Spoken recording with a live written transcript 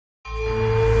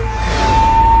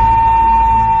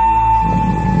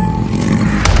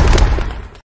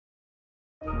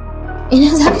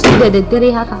Ina za ka ci da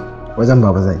daddare haka? Wajen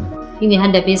baba zai. Shi ne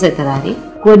har da fesa turare?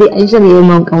 Ko dai an shirya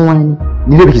man kanwa ne?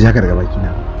 Ni dai baki ji haka daga baki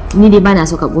na. Ni dai bana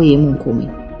so ka boye min komai.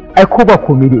 Ai ko ba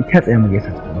komai da ita tsaya mu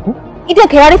gaisa ko? Idan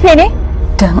ka ya rufe ne?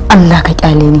 Dan Allah ka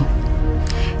kyale ni.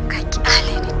 Ka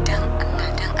kyale ni dan Allah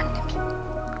dan Annabi.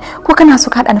 Ko kana so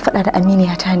ka hada ni fada da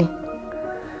aminiyata ne?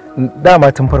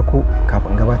 Dama tun farko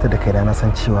kafin gabatar da kai da na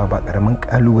san cewa ba karamin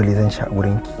kalubale zan sha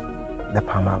gurinki da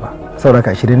fama ba.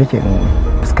 Saboda shi da nake in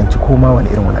fuskanci koma wani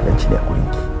irin wulakanci ne a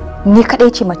gurinki. Ni kadai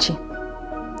ce mace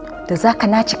da zaka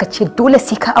naci ka ce dole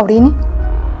sai ka aure ni?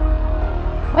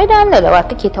 Wai da Allah da wa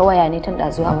kake ta waya ne tun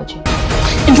da zuwa waje.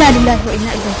 Inna lillahi wa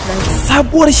inna ilaihi raji'un.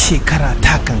 Sabuwar shekara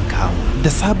ta kankamu da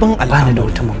sabon al'amari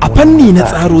a fanni na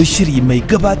tsaro shiri mai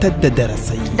gabatar da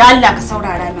darasai. Da Allah ka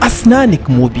saurara ni. Asnanik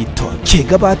Movie Talk ke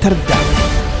gabatar da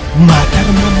Matar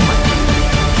Mamman.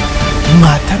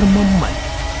 Matar Mamman.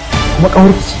 Kuma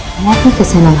kawarki ce. Na kike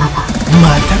sanin haka.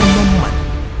 Matar Mamman.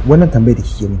 Wannan tambayar da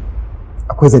kike min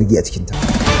akwai zargi a cikin ta.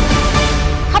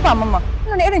 Haba mamma,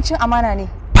 wannan irin cin amana ne.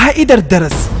 Fa'idar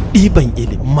darasi ɗiban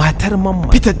ilimi. Matar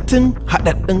Mamman. Fitattun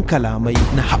haɗaɗɗun kalamai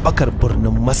na haɓakar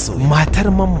birnin Maso.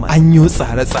 Matar Mamman. An yi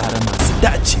tsare-tsare masu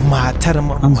dace. Matar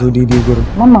Mamman. An zo daidai gurin.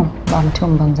 Mamman ba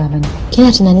mutum banza bane.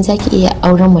 Kina tunanin zaki iya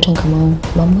auren mutum kamar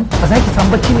Mamman? Ba za ki san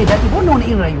bacci mai daɗi wannan wani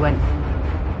irin rayuwa ne.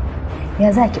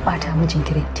 Ya za ki bata mijin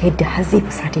kire ta yadda har zai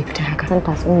fusata ya fita haka. San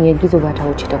tatsuniyar gizo ba ta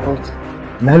wuce ta koki.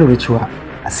 Na lura cewa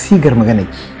a sigar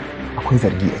maganarki akwai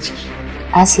zargi a ciki.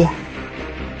 Asiya.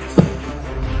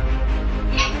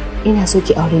 Ina so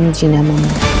ki aure mijina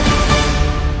Mamman.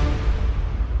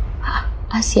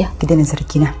 Asiya. Ki daina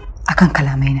zargina akan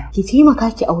kalamaina. Ki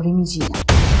taimaka ki aure mijina.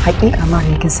 Hakika ma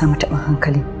kin samu taɓin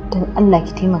hankali. Dan Allah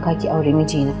ki taimaka ki aure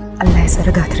mijina. Allah ya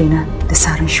tsare gatrina da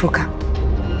sarin shuka.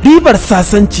 Ribar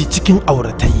sasanci cikin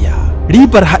auratayya.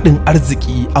 Ribar haɗin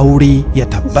arziki aure ya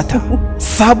tabbata.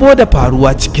 Sabo da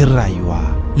faruwa cikin rayuwa.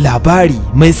 Labari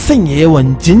mai sanya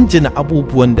yawan jinjina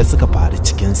abubuwan da suka faru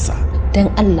cikinsa. Dan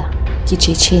Allah ki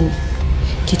cece ni.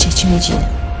 Ki ceci mijina.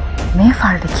 Me ya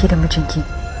faru da ke da mijinki?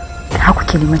 Da haku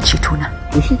ke neman ceto na.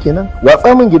 To shikenan,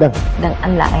 watsa min gidan. Dan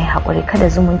Allah ai haƙuri kada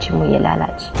zumuncin mu ya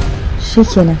lalace.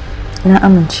 Shikenan, na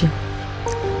amince.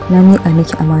 Na miƙa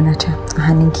miki amanata a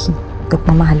hannunki da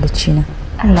kuma mahallicci na.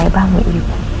 Allah ya ba mu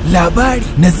iko. Labari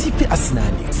Nazifi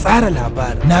Asnani. Tsara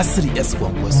labarin Nasiru S.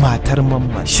 Gwangwas. Matar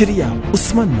Mamman. Shirya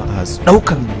Usman Ma'azu.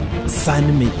 Ɗaukar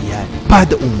Sani mai iyali. Ba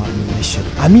da umarnin na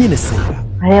shirin Aminu Saira.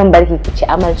 Maryam barki ki ci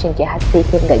amarcin ki har sai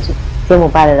kin gaji. Sai mu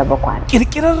fara raba kwana.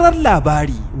 Kirkirarren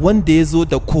labari wanda ya zo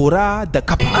da kora da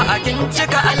kafa. A kin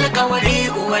cika alƙawari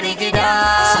uwar gida.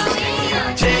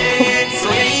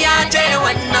 Soyayya ce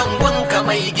wannan gunka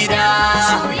mai gida.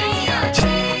 Soyayya ce.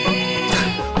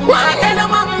 Matar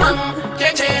Mamman ke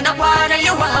ce na fara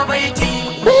yi wa baiti.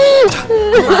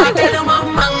 Matar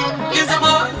Mamman ki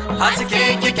zama haske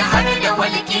kike har da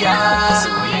walƙiya.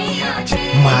 Soyayya ce.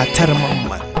 Matar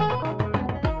Mamman.